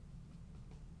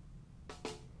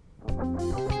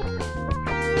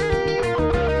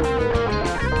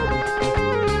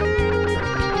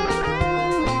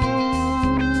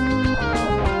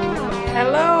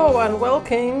and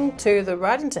welcome to the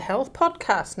Riding to Health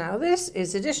podcast. Now, this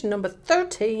is edition number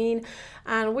 13,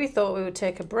 and we thought we would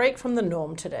take a break from the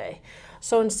norm today.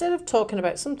 So instead of talking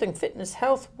about something fitness,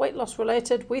 health, weight loss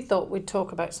related, we thought we'd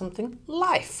talk about something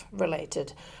life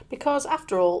related. Because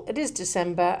after all, it is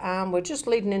December and we're just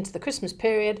leading into the Christmas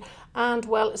period. And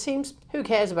well, it seems, who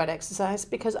cares about exercise?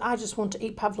 Because I just want to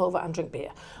eat pavlova and drink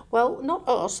beer. Well, not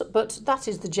us, but that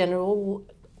is the general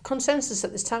consensus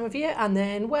at this time of year. And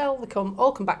then, well, they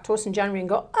all come back to us in January and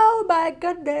go, oh my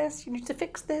goodness, you need to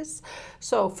fix this.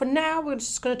 So for now, we're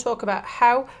just going to talk about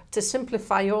how to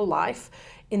simplify your life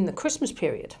in the Christmas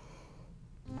period.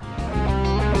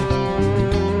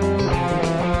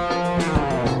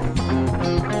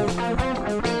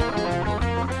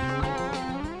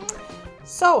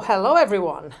 So, hello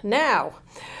everyone. Now,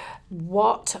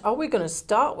 what are we going to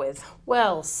start with?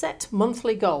 Well, set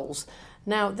monthly goals.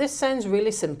 Now, this sounds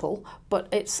really simple, but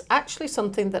it's actually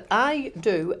something that I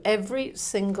do every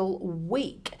single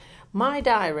week. My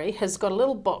diary has got a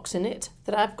little box in it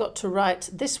that I've got to write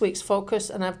this week's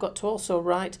focus, and I've got to also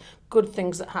write good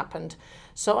things that happened.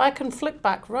 So I can flip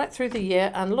back right through the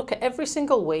year and look at every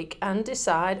single week and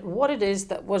decide what it is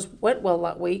that went well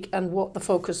that week and what the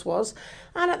focus was.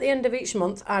 And at the end of each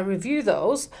month, I review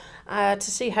those to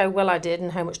see how well I did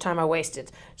and how much time I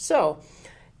wasted. So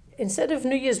instead of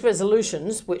New Year's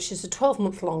resolutions, which is a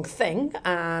 12-month long thing,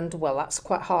 and well, that's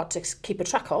quite hard to keep a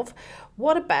track of,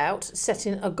 what about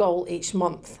setting a goal each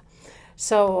month?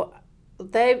 So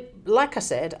like I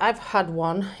said, I've had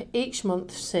one each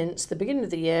month since the beginning of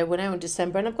the year. We're now in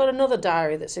December, and I've got another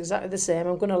diary that's exactly the same.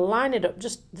 I'm going to line it up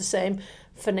just the same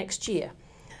for next year.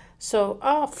 So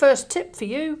our first tip for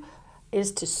you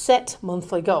is to set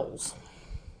monthly goals.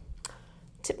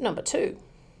 Tip number 2.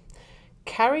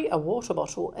 Carry a water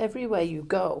bottle everywhere you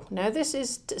go. Now, this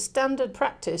is standard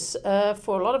practice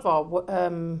for a lot of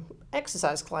our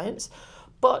exercise clients,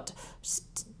 but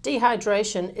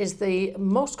dehydration is the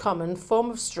most common form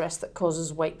of stress that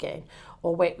causes weight gain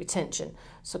or weight retention.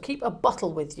 So keep a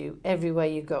bottle with you everywhere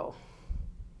you go.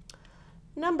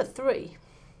 Number 3,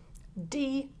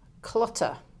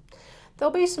 declutter.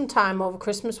 There'll be some time over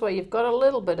Christmas where you've got a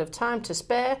little bit of time to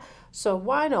spare, so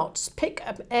why not pick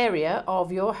an area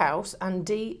of your house and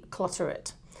declutter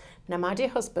it? Now, my dear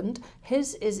husband,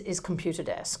 his is his computer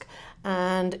desk,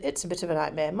 and it's a bit of a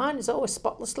nightmare. Mine is always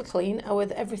spotlessly clean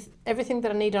with everything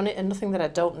that I need on it and nothing that I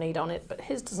don't need on it, but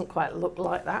his doesn't quite look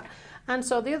like that. And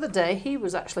so the other day, he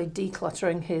was actually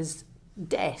decluttering his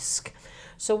desk.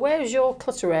 So where's your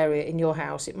clutter area in your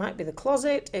house? It might be the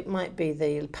closet, it might be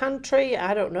the pantry,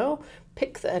 I don't know.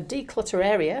 Pick a declutter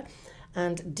area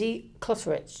and declutter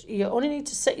it. You only need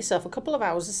to set yourself a couple of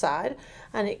hours aside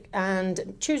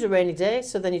and choose a rainy day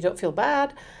so then you don't feel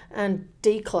bad, and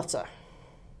declutter.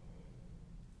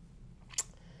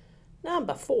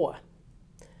 Number 4,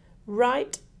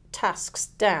 write tasks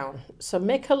down. So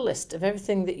make a list of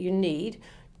everything that you need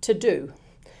to do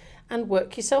and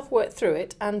work through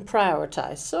it and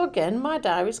prioritise. So again, my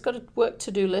diary's got a work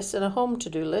to-do list and a home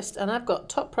to-do list, and I've got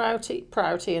top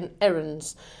priority, and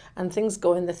errands, and things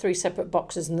go in the 3 separate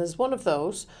boxes, and there's one of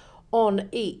those on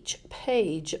each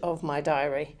page of my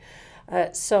diary.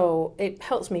 So it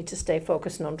helps me to stay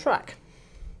focused and on track.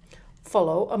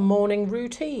 Follow a morning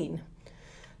routine.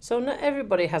 So not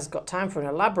everybody has got time for an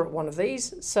elaborate one of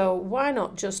these, so why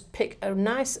not just pick a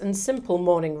nice and simple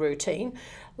morning routine,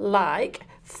 like,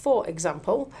 for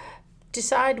example,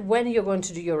 decide when you're going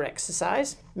to do your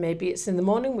exercise. Maybe it's in the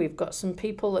morning. We've got some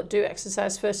people that do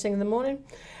exercise first thing in the morning.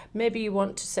 Maybe you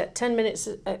want to set 10 minutes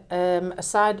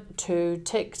aside to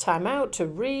take time out to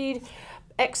read,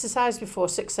 exercise before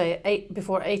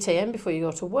 8 a.m. before you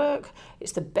go to work.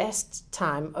 It's the best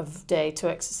time of day to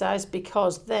exercise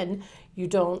because then you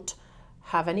don't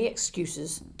have any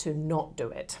excuses to not do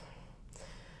it.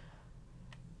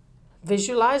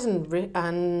 Visualize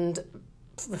and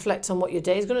reflect on what your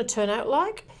day is going to turn out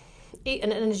like. Eat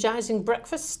an energizing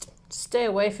breakfast. Stay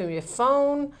away from your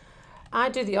phone. I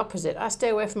do the opposite. I stay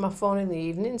away from my phone in the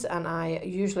evenings, and I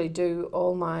usually do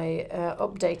all my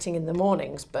updating in the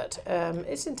mornings, but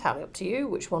it's entirely up to you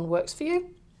which one works for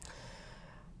you.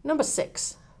 Number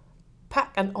 6,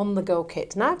 pack an on-the-go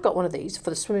kit. Now, I've got one of these for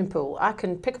the swimming pool. I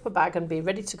can pick up a bag and be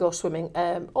ready to go swimming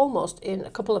almost in a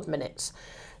couple of minutes.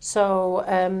 So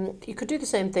you could do the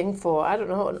same thing for, I don't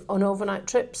know, an overnight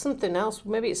trip, something else.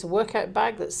 Maybe it's a workout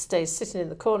bag that stays sitting in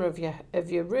the corner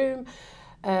of your room.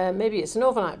 Maybe it's an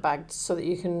overnight bag so that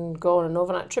you can go on an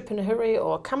overnight trip in a hurry,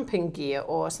 or camping gear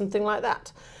or something like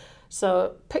that.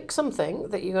 So pick something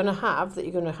that you're going to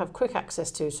have quick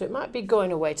access to. So it might be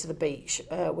going away to the beach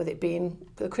with it being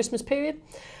the Christmas period,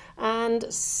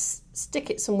 and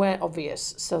stick it somewhere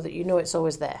obvious so that you know it's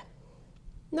always there.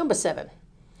 Number 7.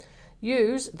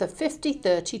 Use the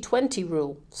 50-30-20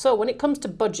 rule. So when it comes to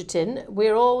budgeting,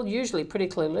 we're all usually pretty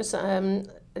clueless.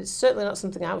 It's certainly not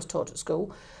something I was taught at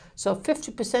school. So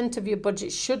 50% of your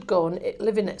budget should go on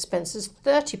living expenses,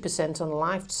 30% on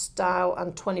lifestyle,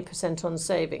 and 20% on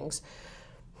savings.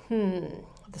 The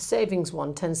savings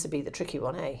one tends to be the tricky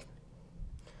one, eh?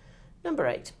 Number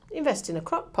 8, invest in a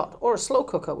crock pot or a slow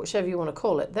cooker, whichever you want to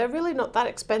call it. They're really not that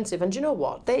expensive, and you know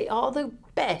what? They are the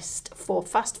best for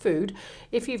fast food.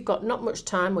 If you've got not much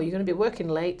time or you're going to be working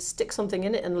late, stick something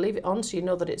in it and leave it on so you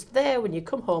know that it's there when you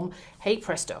come home. Hey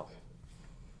presto.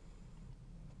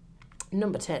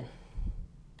 Number 10.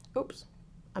 Oops,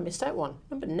 I missed out one.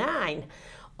 Number 9.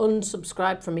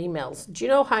 Unsubscribe from emails. Do you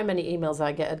know how many emails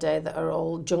I get a day that are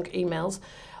all junk emails?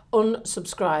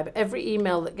 Unsubscribe. Every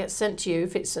email that gets sent to you,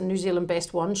 if it's a New Zealand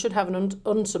based one, should have an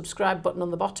unsubscribe button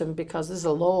on the bottom, because there's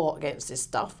a law against this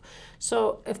stuff.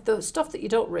 So if the stuff that you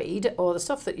don't read, or the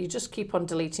stuff that you just keep on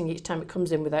deleting each time it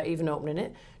comes in without even opening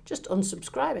it, just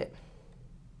unsubscribe it.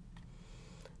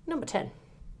 Number 10.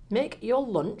 Make your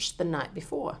lunch the night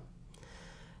before.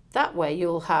 That way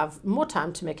you'll have more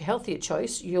time to make a healthier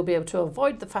choice. You'll be able to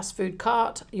avoid the fast food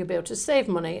cart, you'll be able to save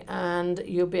money, and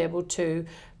you'll be able to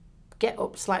get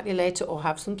up slightly later or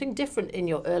have something different in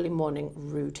your early morning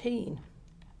routine.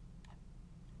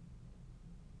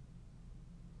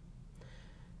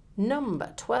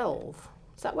 Number 12.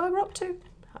 Is that where we're up to?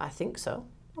 I think so.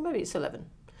 Or maybe it's 11.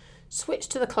 Switch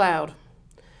to the cloud.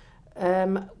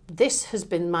 This has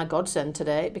been my godsend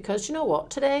today, because you know what?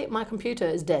 Today my computer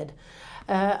is dead.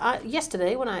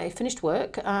 Yesterday when I finished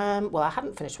work, I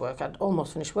hadn't finished work, I'd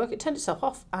almost finished work, it turned itself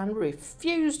off and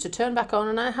refused to turn back on,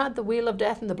 and I had the wheel of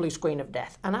death and the blue screen of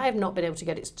death, and I have not been able to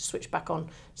get it to switch back on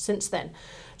since then.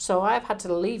 So I've had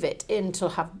to leave it in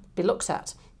to be looked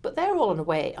at. But they're all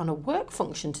away on a work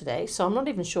function today, so I'm not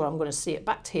even sure I'm going to see it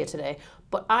back to here today.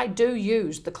 But I do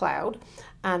use the cloud,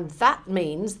 and that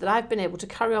means that I've been able to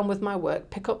carry on with my work,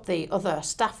 pick up the other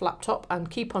staff laptop and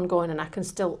keep on going, and I can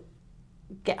still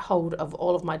get hold of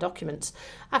all of my documents.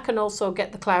 I can also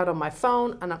get the cloud on my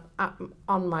phone and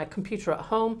on my computer at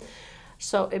home.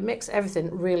 So it makes everything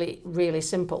really, really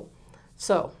simple.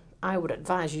 So I would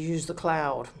advise you use the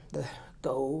cloud.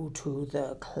 Go to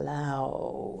the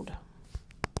cloud.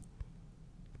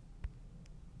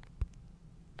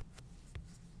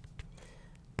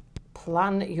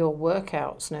 Plan your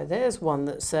workouts. Now there's one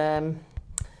that's,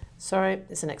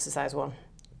 it's an exercise one.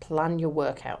 Plan your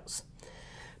workouts.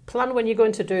 Plan when you're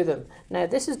going to do them. Now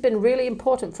this has been really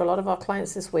important for a lot of our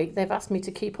clients this week. They've asked me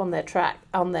to keep on their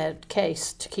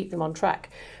case to keep them on track.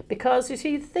 Because you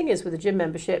see, the thing is with a gym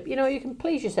membership, you can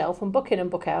please yourself and book in and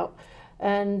book out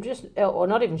and or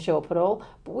not even show up at all.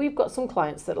 But we've got some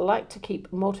clients that like to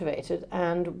keep motivated,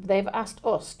 and they've asked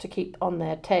us to keep on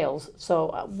their tails.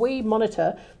 So we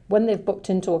monitor when they've booked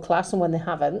into a class and when they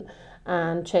haven't,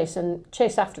 and chase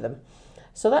after them.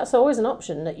 So that's always an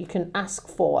option that you can ask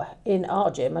for in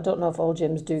our gym. I don't know if all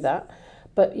gyms do that.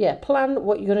 But yeah, plan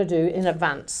what you're going to do in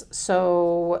advance.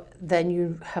 So then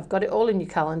you have got it all in your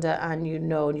calendar, and you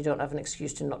don't have an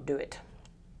excuse to not do it.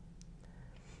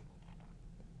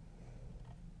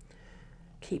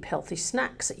 Keep healthy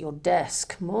snacks at your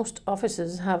desk. Most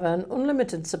offices have an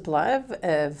unlimited supply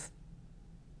of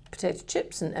potato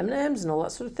chips and M&Ms and all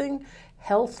that sort of thing.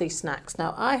 Healthy snacks.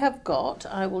 Now I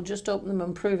will just open them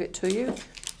and prove it to you.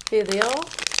 Here they are.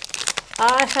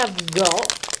 I have got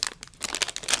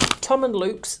Tom and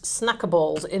Luke's snacker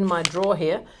balls in my drawer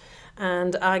here,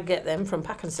 and I get them from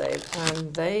Pack and Save,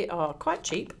 and they are quite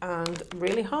cheap and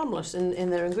really harmless in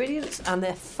their ingredients, and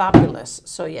they're fabulous.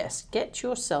 So yes, get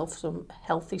yourself some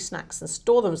healthy snacks and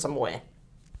store them somewhere.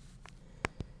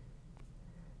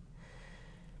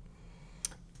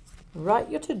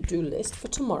 Write your to-do list for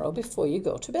tomorrow before you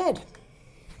go to bed.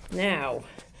 Now,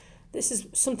 this is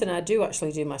something I do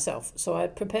actually do myself. So I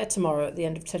prepare tomorrow at the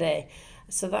end of today.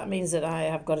 So that means that I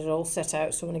have got it all set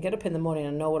out. So when I get up in the morning, I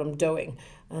know what I'm doing,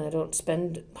 and I don't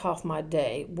spend half my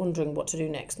day wondering what to do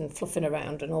next and fluffing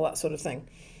around and all that sort of thing.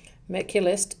 Make your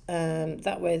list, and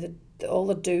that way all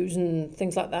the do's and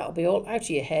things like that will be all out of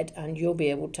your head, and you'll be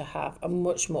able to have a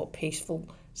much more peaceful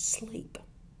sleep.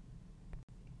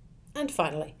 And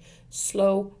finally,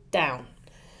 slow down.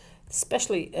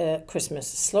 Especially Christmas,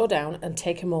 slow down and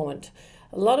take a moment.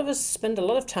 A lot of us spend a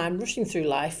lot of time rushing through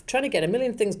life, trying to get a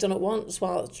million things done at once,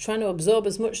 while trying to absorb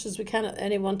as much as we can at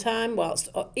any one time, whilst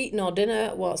eating our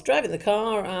dinner, whilst driving the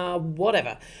car,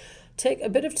 whatever. Take a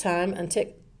bit of time and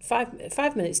take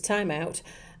five minutes time out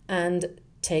and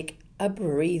take a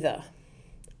breather.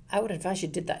 I would advise you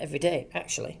did that every day,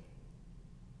 actually.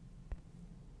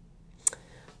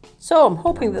 So I'm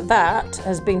hoping that that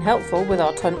has been helpful with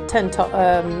our 10 top,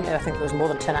 I think there was more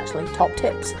than 10 actually, top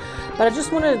tips. But I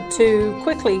just wanted to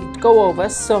quickly go over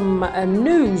some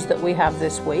news that we have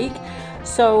this week.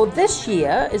 So this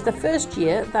year is the first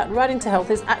year that Riding to Health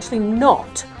is actually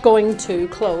not going to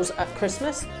close at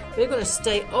Christmas. We're going to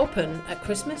stay open at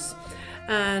Christmas,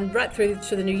 and right through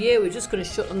to the new year we're just going to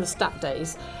shut on the stat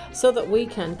days so that we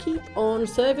can keep on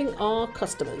serving our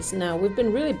customers. Now, we've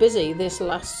been really busy this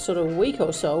last sort of week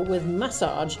or so with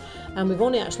massage, and we've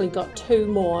only actually got 2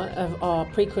 more of our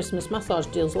pre-Christmas massage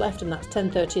deals left, and that's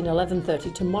 10:30 and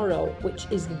 11:30 tomorrow, which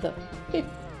is the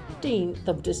 15th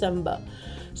of December.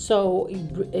 So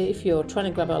if you're trying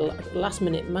to grab a last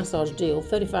minute massage deal,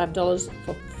 $35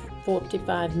 for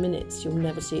 45 minutes, you'll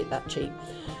never see it that cheap.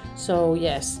 So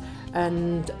yes,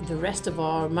 and the rest of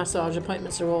our massage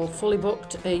appointments are all fully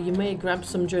booked. You may grab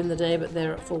some during the day, but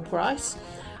they're at full price.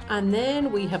 And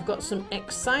then we have got some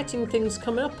exciting things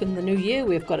coming up in the new year.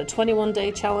 We've got a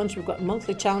 21-day challenge, we've got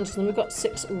monthly challenges, and we've got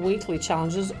 6 weekly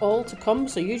challenges all to come.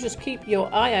 So you just keep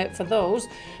your eye out for those,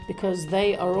 because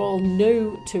they are all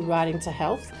new to Riding to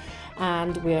Health.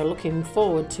 And we are looking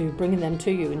forward to bringing them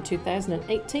to you in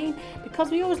 2018, because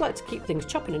we always like to keep things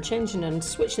chopping and changing and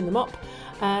switching them up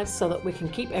so that we can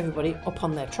keep everybody up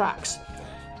on their tracks.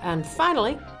 And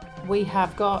finally, we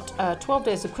have got 12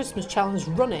 Days of Christmas Challenge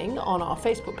running on our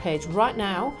Facebook page right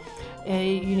now.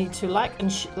 You need to like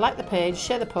the page,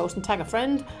 share the post and tag a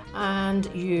friend, and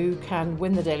you can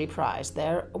win the daily prize.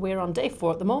 We're on day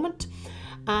 4 at the moment,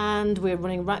 and we're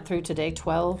running right through to day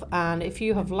 12, and if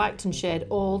you have liked and shared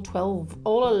all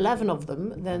 11 of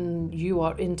them, then you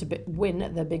are in to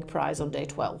win the big prize on day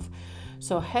 12.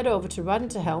 So head over to Riding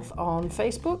to Health on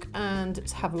Facebook and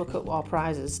have a look at our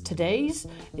prizes. Today's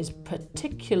is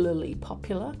particularly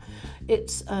popular.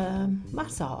 It's a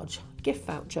massage gift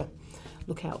voucher.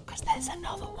 Look out, because there's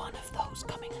another one of those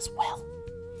coming as well.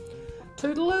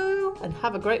 Toodaloo, and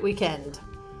have a great weekend.